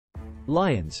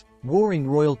Lions, roaring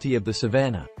royalty of the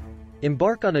Savanna.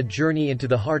 Embark on a journey into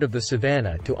the heart of the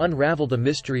Savanna to unravel the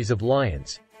mysteries of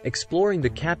lions, exploring the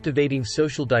captivating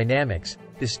social dynamics,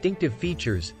 distinctive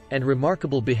features, and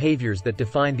remarkable behaviors that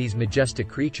define these majestic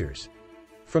creatures.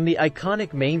 From the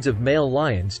iconic manes of male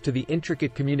lions to the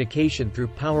intricate communication through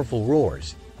powerful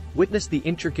roars, witness the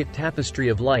intricate tapestry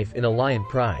of life in a lion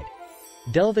pride.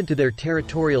 Delve into their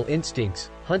territorial instincts,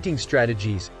 hunting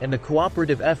strategies, and the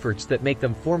cooperative efforts that make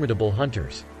them formidable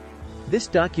hunters. This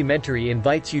documentary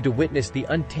invites you to witness the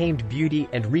untamed beauty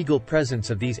and regal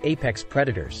presence of these apex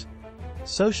predators.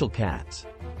 Social cats.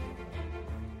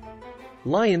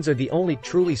 Lions are the only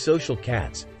truly social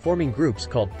cats, forming groups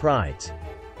called prides.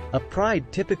 A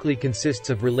pride typically consists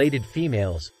of related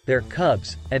females, their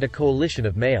cubs, and a coalition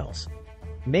of males.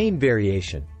 Mane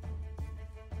variation.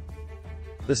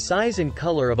 The size and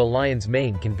color of a lion's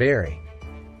mane can vary.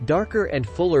 Darker and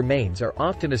fuller manes are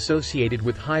often associated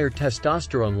with higher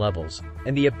testosterone levels,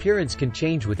 and the appearance can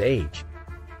change with age.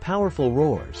 Powerful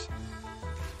roars.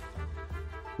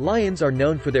 Lions are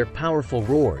known for their powerful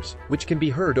roars, which can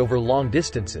be heard over long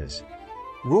distances.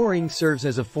 Roaring serves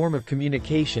as a form of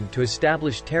communication to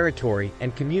establish territory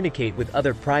and communicate with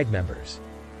other pride members.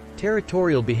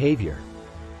 Territorial behavior.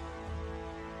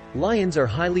 Lions are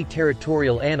highly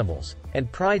territorial animals, and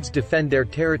prides defend their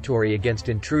territory against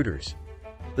intruders.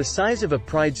 The size of a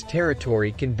pride's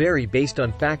territory can vary based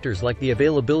on factors like the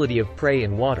availability of prey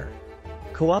and water.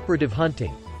 Cooperative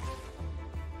hunting.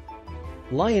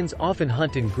 Lions often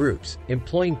hunt in groups,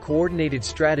 employing coordinated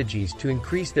strategies to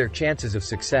increase their chances of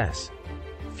success.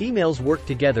 Females work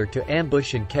together to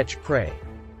ambush and catch prey,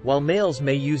 while males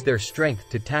may use their strength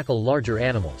to tackle larger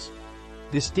animals.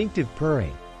 Distinctive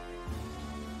purring.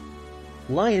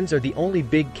 Lions are the only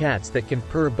big cats that can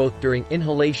purr both during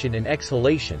inhalation and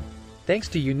exhalation, thanks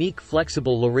to unique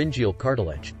flexible laryngeal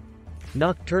cartilage.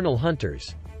 Nocturnal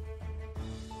hunters.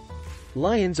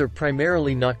 Lions are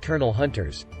primarily nocturnal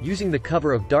hunters, using the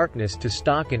cover of darkness to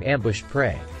stalk and ambush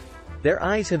prey. Their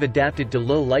eyes have adapted to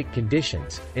low light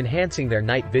conditions, enhancing their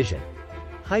night vision.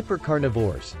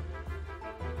 Hypercarnivores.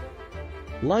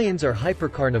 Lions are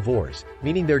hypercarnivores,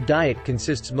 meaning their diet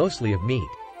consists mostly of meat.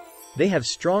 They have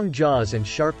strong jaws and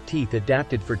sharp teeth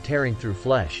adapted for tearing through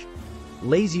flesh.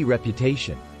 Lazy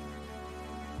reputation.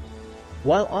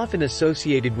 While often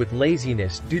associated with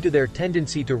laziness due to their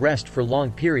tendency to rest for long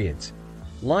periods,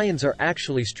 lions are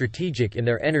actually strategic in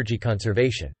their energy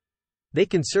conservation. They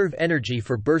conserve energy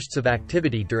for bursts of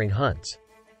activity during hunts.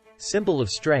 Symbol of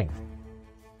strength.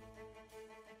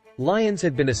 Lions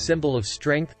have been a symbol of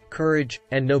strength, courage,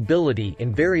 and nobility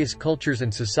in various cultures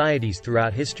and societies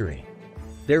throughout history.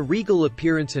 Their regal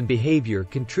appearance and behavior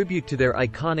contribute to their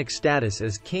iconic status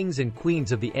as kings and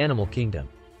queens of the animal kingdom.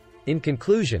 In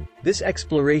conclusion, this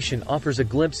exploration offers a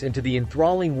glimpse into the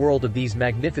enthralling world of these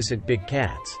magnificent big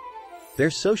cats. Their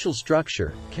social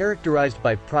structure, characterized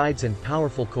by prides and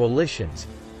powerful coalitions,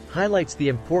 highlights the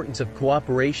importance of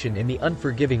cooperation in the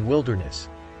unforgiving wilderness.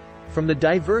 From the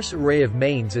diverse array of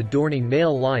manes adorning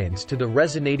male lions to the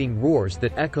resonating roars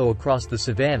that echo across the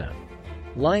savanna,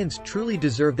 lions truly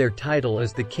deserve their title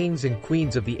as the kings and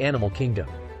queens of the animal kingdom.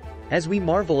 As we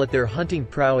marvel at their hunting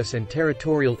prowess and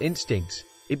territorial instincts,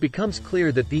 it becomes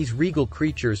clear that these regal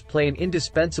creatures play an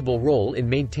indispensable role in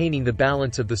maintaining the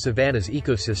balance of the savanna's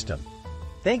ecosystem.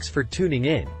 Thanks for tuning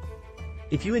in.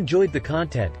 If you enjoyed the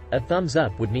content, a thumbs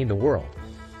up would mean the world.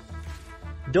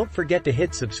 Don't forget to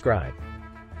hit subscribe.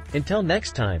 Until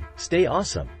next time, stay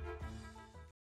awesome.